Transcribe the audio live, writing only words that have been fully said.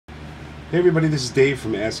Hey everybody, this is Dave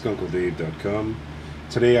from AskUncleDave.com.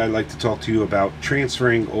 Today I'd like to talk to you about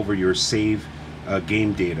transferring over your save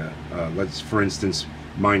game data. Let's, for instance,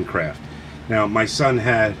 Minecraft. Now, my son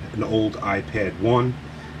had an old iPad 1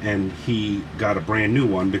 and he got a brand new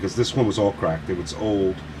one because this one was all cracked. It was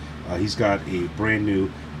old. He's got a brand new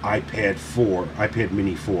iPad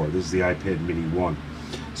Mini 4. This is the iPad Mini 1.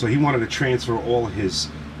 So he wanted to transfer all his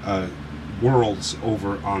worlds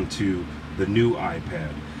over onto the new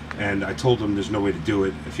iPad. And I told them there's no way to do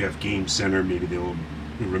it. If you have Game Center, maybe they'll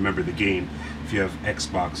remember the game. If you have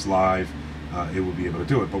Xbox Live, it will be able to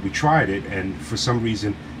do it. But we tried it, and for some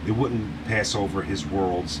reason, it wouldn't pass over his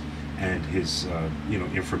worlds and his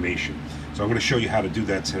information. So I'm going to show you how to do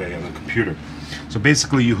that today on the computer. So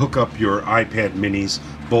basically, you hook up your iPad Minis,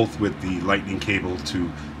 both with the lightning cable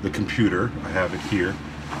to the computer. I have it here,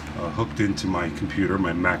 hooked into my computer,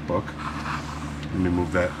 my MacBook. Let me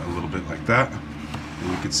move that a little bit like that. And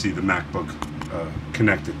you can see the MacBook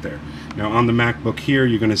connected there. Now on the MacBook here,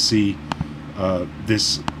 you're going to see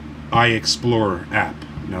this iExplorer app.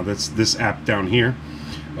 Now that's this app down here.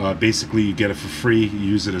 Basically, you get it for free. You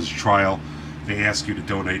use it as a trial. They ask you to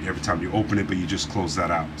donate every time you open it, but you just close that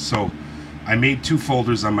out. So I made two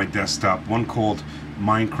folders on my desktop. One called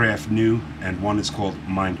Minecraft New, and one is called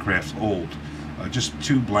Minecraft Old. Just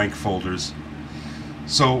two blank folders.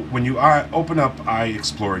 So when you open up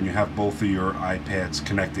iExplorer and you have both of your iPads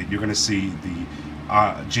connected, you're going to see the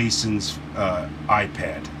Jason's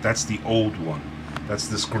iPad. That's the old one. That's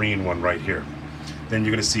this green one right here. Then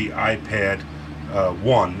you're going to see iPad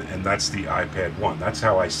 1, and that's the iPad 1. That's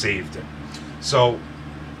how I saved it. So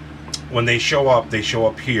when they show up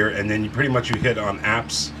here, and then you hit on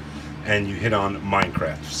apps, and you hit on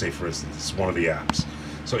Minecraft, say for instance. It's one of the apps.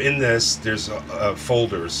 So in this, there's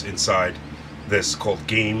folders inside this called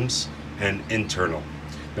games and internal.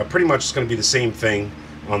 Now pretty much it's going to be the same thing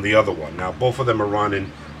on the other one. Now both of them are running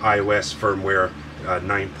iOS firmware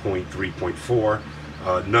 9.3.4.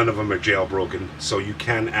 None of them are jailbroken, so you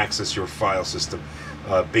can access your file system,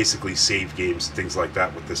 basically save games, things like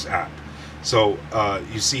that with this app. So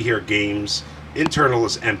you see here games, internal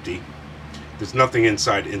is empty. There's nothing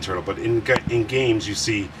inside internal, but in games you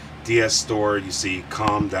see DS Store, you see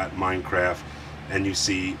com.minecraft, and you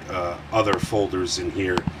see other folders in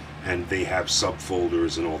here, and they have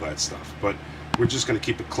subfolders and all that stuff. But we're just going to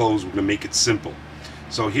keep it closed. We're going to make it simple.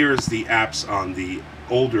 So here's the apps on the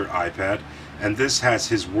older iPad, and this has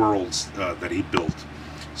his worlds that he built.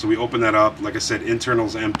 So we open that up. Like I said,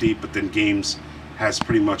 internal's empty, but then games has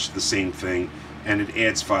pretty much the same thing, and it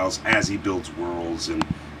adds files as he builds worlds and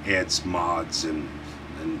adds mods and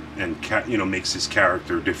makes his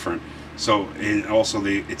character different. So, and also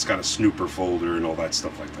it's got a snooper folder and all that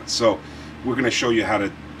stuff like that. So we're going to show you how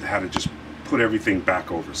to just put everything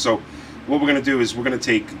back over. So what we're going to do is we're going to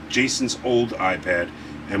take Jason's old iPad,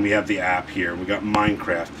 and we have the app here. We got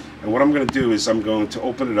Minecraft, and what I'm going to do is I'm going to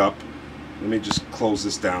open it up. Let me just close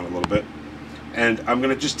this down a little bit, and I'm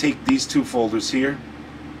going to just take these two folders here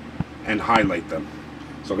and highlight them.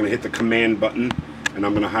 So I'm going to hit the command button, and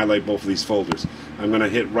I'm going to highlight both of these folders. I'm going to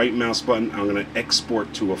hit right mouse button. I'm going to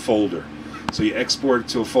export to a folder. So you export it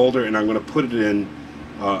to a folder, and I'm going to put it in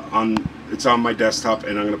it's on my desktop,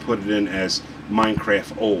 and I'm going to put it in as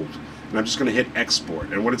Minecraft Old. And I'm just going to hit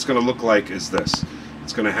export. And what it's going to look like is this.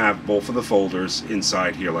 It's going to have both of the folders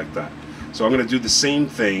inside here like that. So I'm going to do the same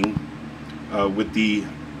thing with the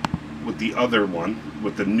other one,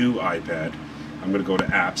 with the new iPad. I'm going to go to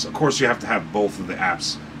apps. Of course, you have to have both of the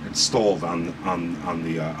apps installed on the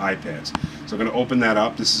iPads. So I'm going to open that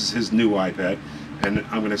up. This is his new iPad, and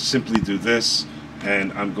I'm going to simply do this,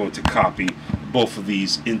 and I'm going to copy both of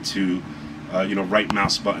these into right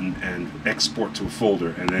mouse button and export to a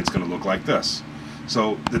folder, and then it's going to look like this.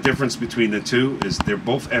 So the difference between the two is they're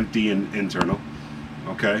both empty and internal,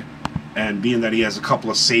 okay? And being that he has a couple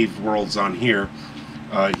of saved worlds on here,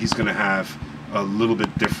 he's going to have a little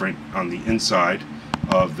bit different on the inside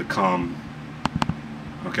of the com.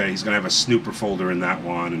 Okay, he's going to have a snooper folder in that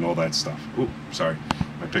one and all that stuff. Ooh, sorry,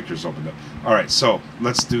 my picture's opened up. All right, so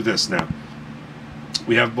let's do this now.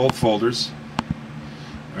 We have both folders,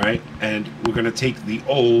 all right, and we're going to take the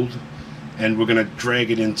old and we're going to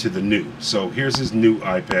drag it into the new. So here's his new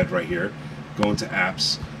iPad right here. Go into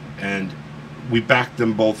apps, and we back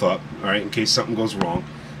them both up, all right, in case something goes wrong.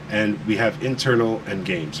 And we have internal and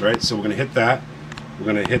games, right? So we're going to hit that, we're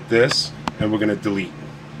going to hit this, and we're going to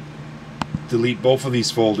delete both of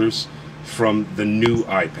these folders from the new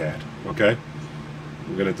iPad, okay?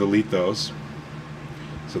 We're going to delete those.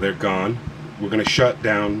 So they're gone. We're going to shut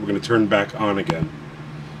down. We're going to turn back on again.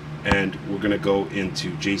 And we're going to go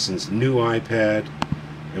into Jason's new iPad,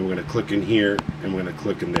 and we're going to click in here, and we're going to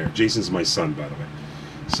click in there. Jason's my son, by the way.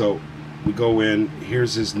 So we go in.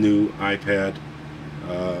 Here's his new iPad.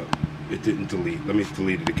 It didn't delete. Let me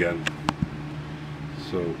delete it again.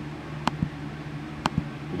 So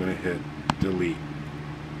we're going to hit delete.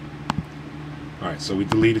 Alright, so we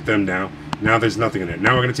deleted them now. Now there's nothing in there.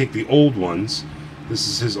 Now we're going to take the old ones. This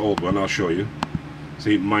is his old one. I'll show you.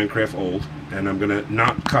 See, Minecraft old. And I'm going to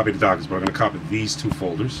not copy the documents, but I'm going to copy these two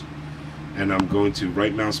folders. And I'm going to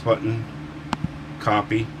right mouse button,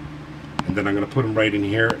 copy. And then I'm going to put them right in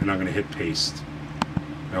here, and I'm going to hit paste.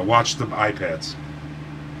 Now watch the iPads.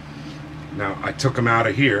 Now I took them out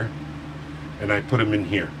of here, and I put them in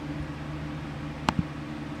here.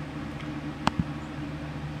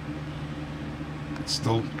 It's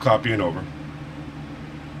still copying over.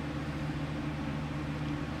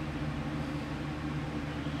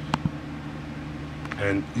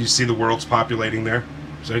 And you see the world's populating there?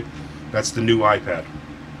 See? That's the new iPad.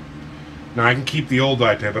 Now I can keep the old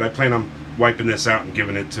iPad, but I plan on wiping this out and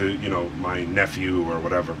giving it to, you know, my nephew or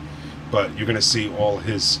whatever. But you're going to see all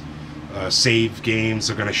his save games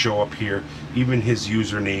are going to show up here, even his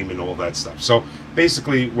username and all that stuff. So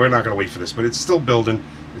basically, we're not going to wait for this, but it's still building.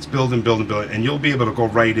 It's building, and you'll be able to go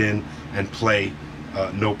right in and play,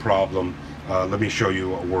 no problem. Let me show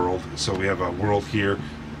you a world. So we have a world here,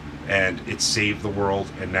 and it saved the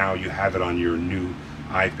world, and now you have it on your new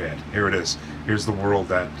iPad. Here it is. Here's the world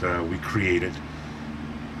that we created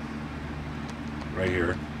right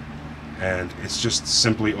here, and it's just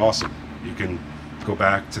simply awesome. You can go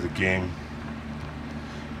back to the game.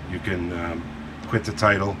 You can quit the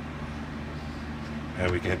title,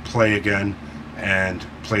 and we can hit play again and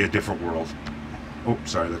play a different world. Oh,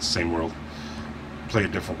 sorry, that's the same world. Play a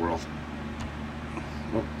different world.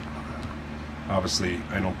 Oh. Obviously,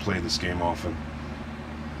 I don't play this game often.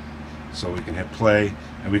 So we can hit play,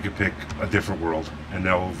 and we can pick a different world, and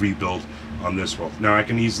now we'll rebuild on this world. Now I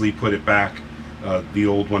can easily put it back, the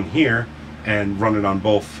old one here, and run it on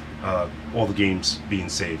both, all the games being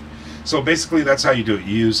saved. So basically that's how you do it.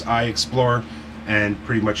 You use iExplorer, and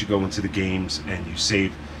pretty much you go into the games and you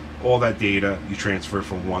save all that data, you transfer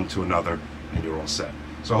from one to another, and you're all set.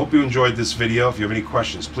 So I hope you enjoyed this video. If you have any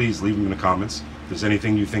questions, please leave them in the comments. If there's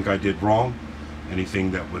anything you think I did wrong,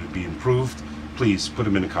 anything that would be improved, please put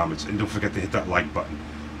them in the comments, and don't forget to hit that like button.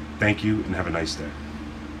 Thank you, and have a nice day.